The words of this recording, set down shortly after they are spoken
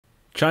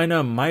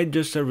China might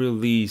just have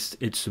released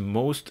its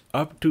most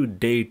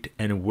up-to-date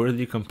and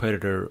worthy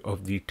competitor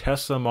of the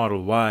Tesla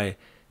Model Y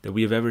that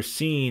we have ever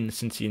seen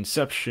since the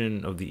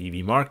inception of the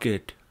EV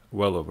market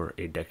well over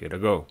a decade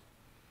ago.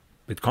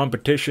 With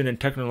competition and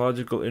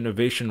technological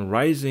innovation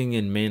rising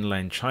in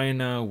mainland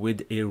China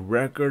with a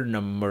record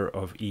number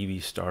of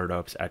EV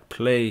startups at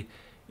play,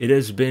 it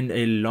has been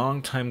a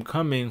long time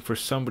coming for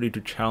somebody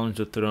to challenge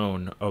the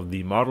throne of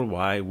the Model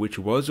Y, which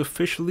was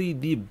officially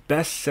the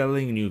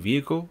best-selling new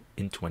vehicle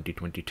in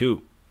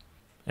 2022.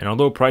 And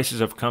although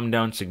prices have come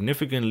down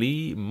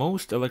significantly,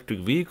 most electric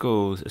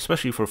vehicles,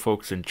 especially for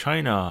folks in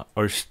China,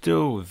 are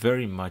still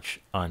very much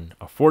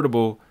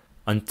unaffordable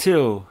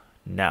until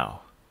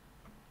now.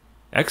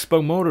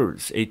 Xpeng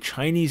Motors, a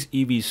Chinese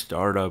EV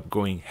startup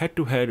going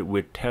head-to-head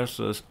with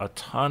Tesla's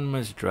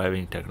autonomous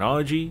driving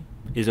technology,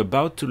 is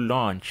about to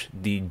launch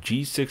the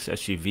G6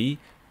 SUV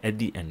at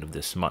the end of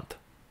this month.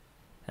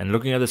 And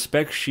looking at the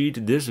spec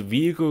sheet, this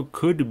vehicle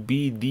could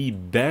be the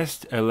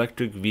best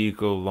electric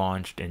vehicle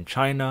launched in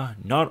China,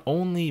 not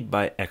only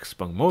by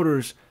Xpeng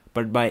Motors,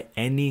 but by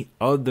any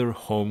other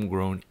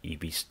homegrown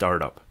EV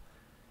startup.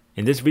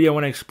 In this video, I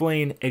want to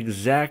explain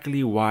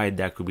exactly why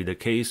that could be the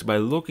case by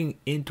looking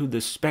into the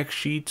spec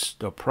sheets,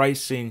 the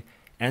pricing,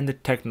 and the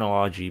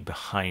technology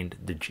behind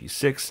the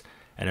G6,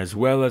 and as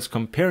well as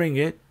comparing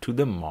it to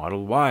the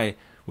Model Y,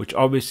 which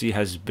obviously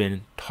has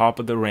been top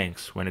of the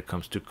ranks when it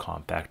comes to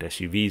compact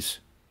SUVs.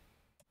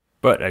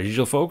 But as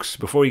usual folks,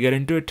 before we get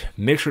into it,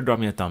 make sure to drop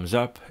me a thumbs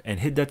up and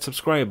hit that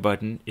subscribe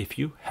button if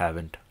you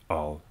haven't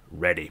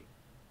already.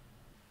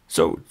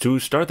 So to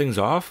start things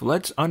off,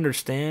 let's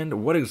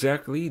understand what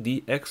exactly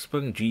the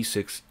Xpeng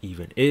G6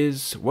 even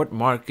is, what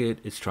market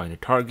it's trying to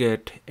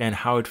target, and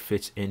how it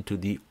fits into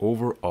the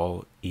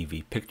overall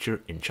EV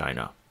picture in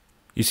China.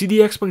 You see,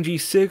 the Xpeng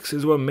G6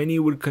 is what many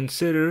would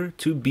consider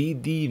to be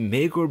the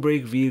make or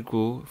break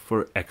vehicle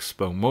for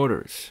Xpeng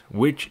Motors,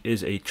 which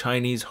is a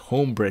Chinese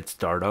homebred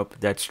startup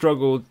that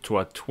struggled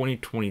throughout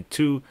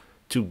 2022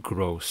 to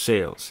grow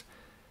sales.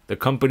 The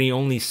company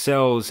only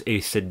sells a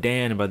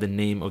sedan by the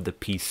name of the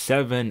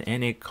P7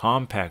 and a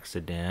compact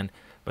sedan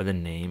by the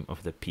name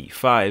of the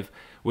P5,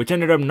 which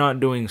ended up not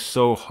doing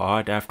so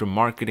hot after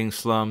marketing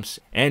slumps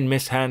and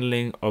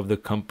mishandling of the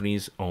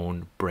company's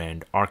own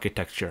brand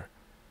architecture.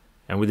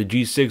 And with the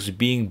G6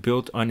 being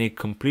built on a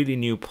completely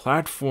new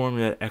platform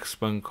that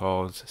Xpeng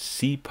calls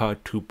SEPA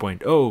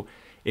 2.0,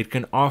 it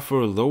can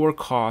offer lower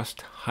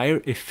cost,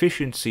 higher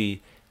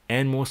efficiency,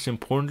 and most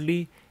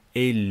importantly,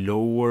 a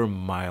lower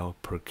mile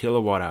per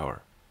kilowatt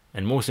hour.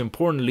 And most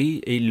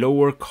importantly, a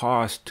lower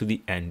cost to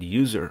the end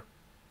user.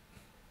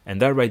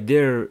 And that right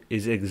there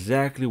is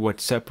exactly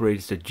what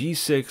separates the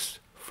G6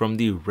 from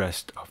the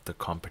rest of the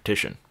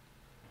competition.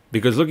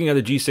 Because looking at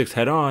the G6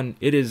 head-on,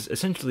 it is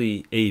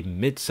essentially a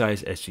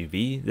mid-size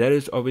SUV that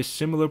is of a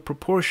similar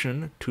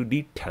proportion to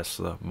the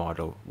Tesla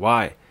Model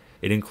Y.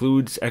 It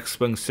includes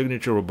Xpeng's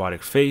signature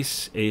robotic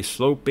face, a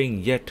sloping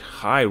yet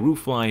high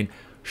roofline,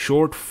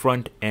 short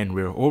front and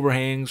rear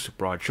overhangs,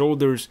 broad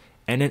shoulders,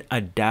 and an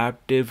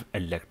adaptive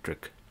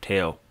electric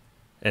tail.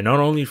 And not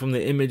only from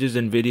the images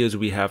and videos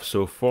we have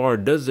so far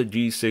does the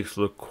G6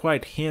 look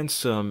quite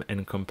handsome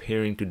and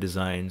comparing to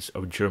designs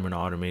of German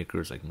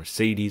automakers like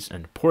Mercedes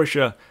and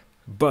Porsche,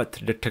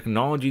 but the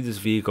technology this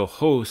vehicle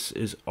hosts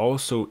is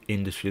also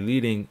industry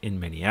leading in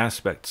many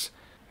aspects.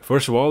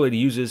 First of all, it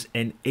uses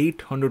an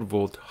 800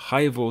 volt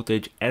high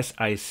voltage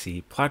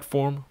SiC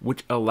platform,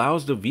 which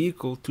allows the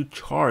vehicle to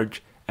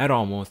charge at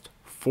almost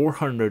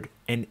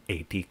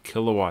 480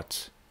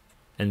 kilowatts.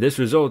 And this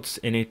results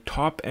in a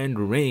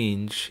top-end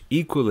range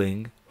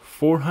equaling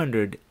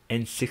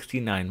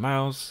 469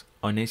 miles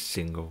on a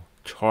single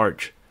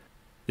charge.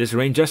 This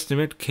range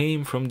estimate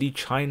came from the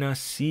China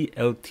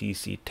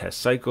CLTC test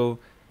cycle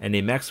and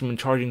a maximum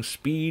charging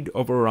speed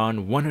of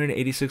around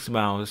 186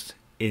 miles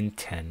in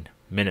 10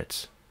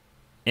 minutes.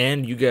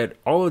 And you get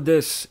all of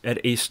this at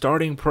a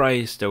starting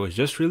price that was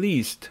just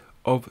released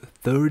of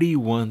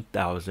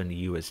 31,000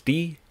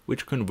 USD,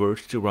 which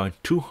converts to around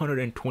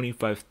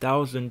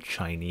 225,000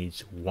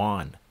 Chinese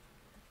yuan.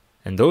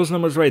 And those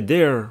numbers right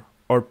there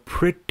are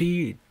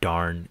pretty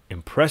darn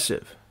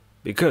impressive,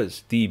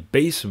 because the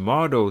base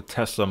model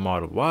Tesla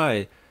Model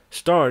Y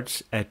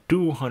starts at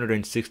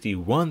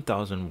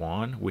 261,000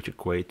 won, which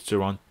equates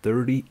to around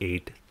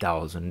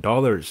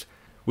 $38,000,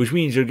 which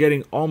means you're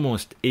getting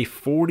almost a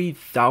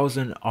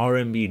 40,000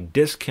 RMB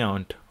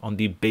discount on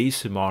the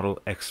base model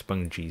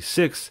Xpeng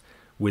G6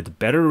 with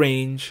better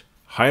range,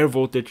 higher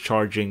voltage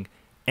charging,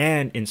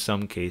 and in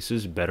some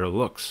cases better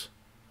looks.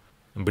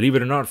 And believe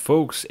it or not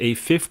folks, a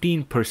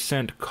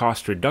 15%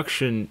 cost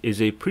reduction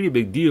is a pretty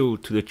big deal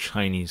to the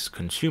Chinese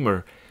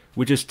consumer,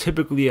 which is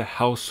typically a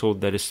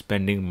household that is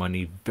spending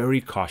money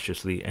very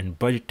cautiously and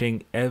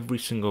budgeting every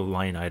single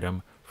line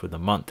item for the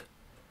month.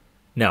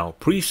 Now,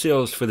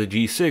 pre-sales for the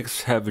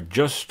G6 have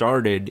just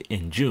started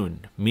in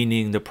June,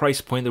 meaning the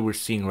price point that we're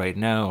seeing right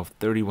now of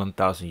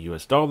 31,000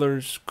 US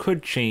dollars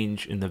could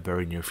change in the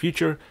very near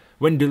future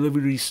when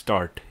deliveries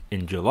start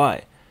in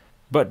July.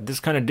 But this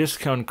kind of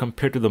discount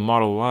compared to the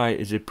Model Y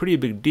is a pretty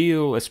big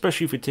deal,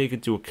 especially if you take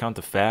into account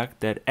the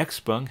fact that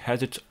Xpeng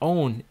has its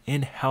own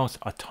in-house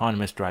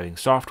autonomous driving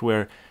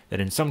software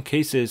that in some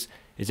cases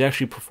is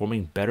actually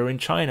performing better in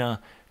China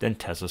than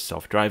Tesla's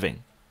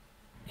self-driving.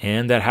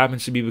 And that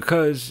happens to be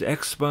because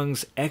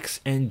Xpeng's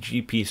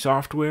XNGP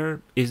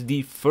software is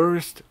the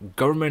first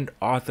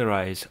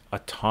government-authorized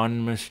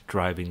autonomous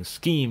driving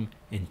scheme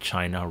in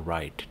China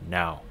right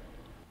now.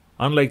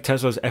 Unlike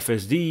Tesla's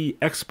FSD,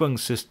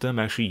 Xpeng's system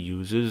actually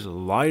uses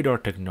LiDAR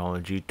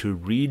technology to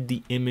read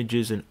the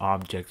images and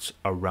objects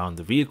around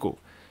the vehicle.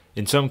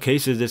 In some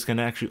cases, this can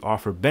actually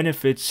offer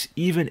benefits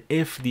even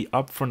if the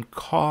upfront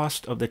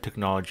cost of the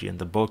technology and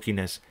the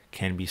bulkiness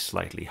can be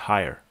slightly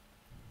higher.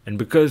 And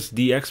because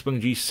the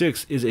Xpeng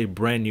G6 is a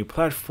brand new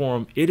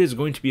platform, it is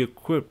going to be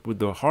equipped with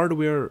the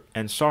hardware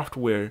and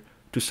software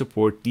to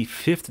support the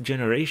 5th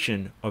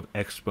generation of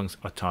Xpeng's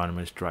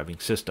autonomous driving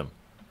system.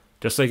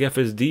 Just like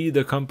FSD,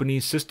 the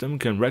company's system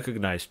can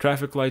recognize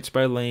traffic lights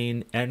by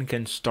lane and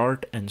can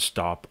start and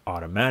stop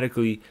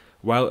automatically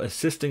while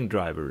assisting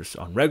drivers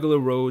on regular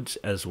roads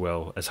as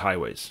well as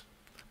highways.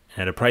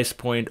 At a price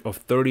point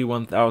of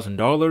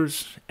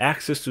 $31,000,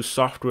 access to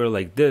software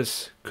like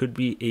this could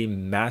be a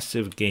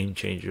massive game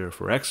changer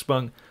for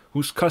Xpeng,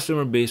 whose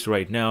customer base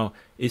right now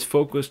is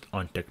focused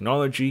on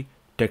technology,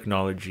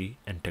 technology,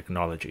 and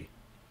technology.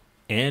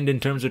 And in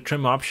terms of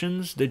trim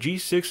options, the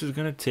G6 is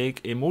going to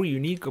take a more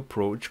unique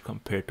approach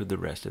compared to the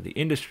rest of the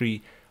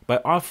industry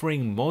by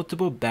offering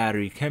multiple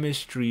battery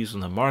chemistries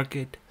on the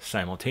market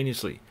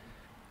simultaneously.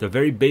 The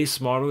very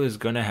base model is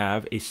going to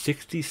have a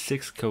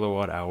 66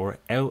 kWh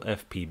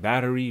LFP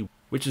battery,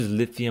 which is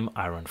lithium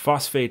iron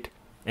phosphate,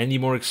 and the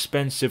more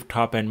expensive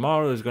top-end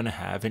model is going to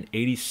have an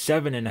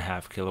 87.5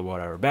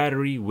 kWh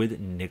battery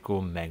with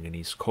nickel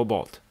manganese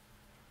cobalt.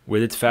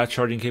 With its fast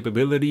charging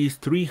capabilities,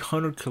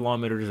 300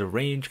 kilometers of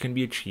range can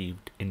be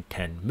achieved in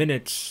 10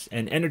 minutes,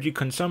 and energy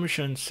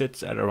consumption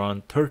sits at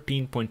around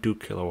 13.2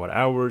 kilowatt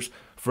hours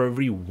for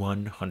every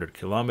 100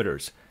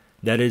 kilometers.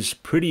 That is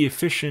pretty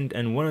efficient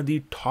and one of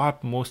the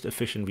top most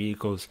efficient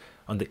vehicles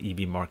on the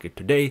EV market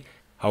today.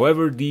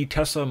 However, the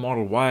Tesla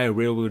Model Y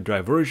rear-wheel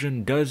drive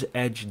version does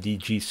edge the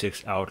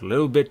G6 out a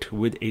little bit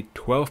with a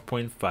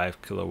 12.5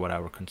 kilowatt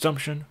hour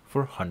consumption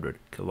for 100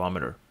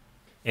 kilometer.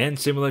 And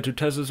similar to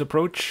Tesla's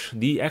approach,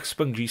 the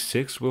Xpeng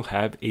G6 will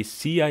have a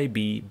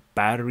CIB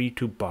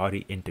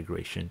battery-to-body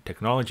integration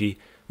technology,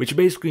 which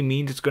basically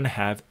means it's going to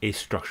have a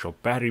structural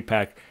battery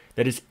pack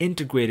that is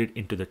integrated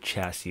into the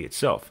chassis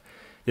itself.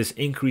 This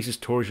increases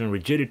torsion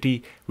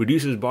rigidity,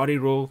 reduces body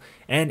roll,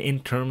 and in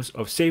terms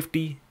of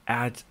safety,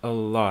 adds a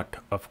lot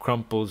of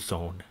crumple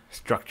zone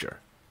structure,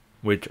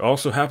 which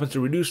also happens to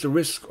reduce the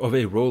risk of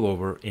a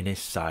rollover in a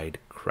side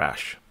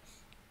crash.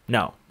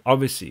 Now,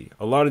 obviously,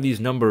 a lot of these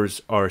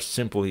numbers are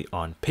simply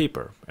on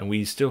paper, and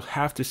we still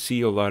have to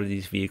see a lot of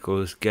these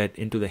vehicles get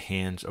into the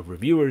hands of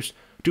reviewers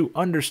to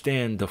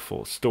understand the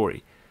full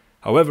story.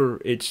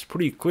 However, it's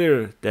pretty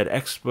clear that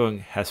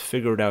Xpeng has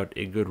figured out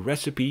a good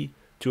recipe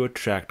to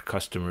attract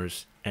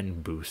customers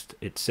and boost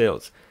its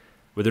sales,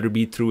 whether it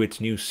be through its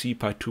new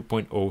CPA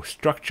 2.0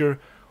 structure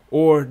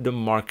or the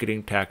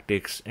marketing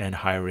tactics and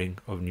hiring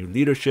of new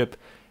leadership.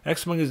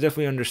 Xpeng is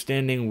definitely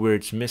understanding where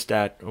it's missed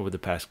at over the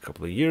past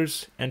couple of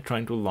years and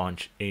trying to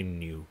launch a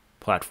new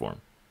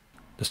platform.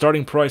 The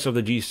starting price of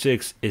the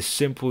G6 is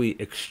simply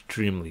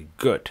extremely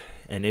good,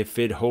 and if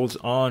it holds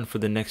on for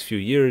the next few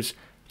years,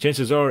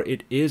 chances are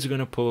it is going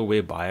to pull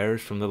away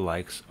buyers from the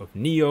likes of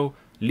NIO,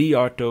 Li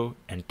Auto,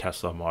 and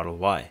Tesla Model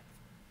Y.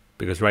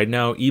 Because right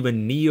now,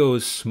 even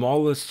NIO's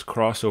smallest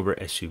crossover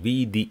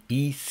SUV, the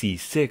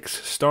EC6,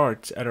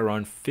 starts at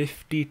around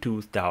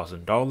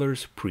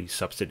 $52,000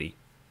 pre-subsidy.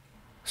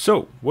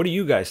 So, what do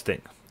you guys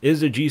think?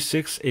 Is the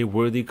G6 a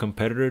worthy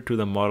competitor to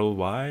the Model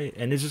Y?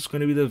 And is this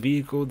going to be the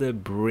vehicle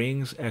that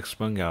brings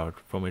Xpeng out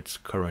from its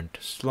current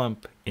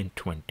slump in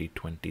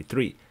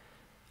 2023?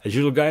 As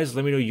usual, guys,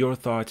 let me know your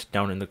thoughts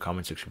down in the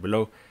comment section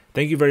below.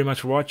 Thank you very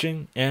much for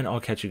watching, and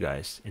I'll catch you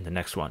guys in the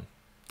next one.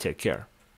 Take care.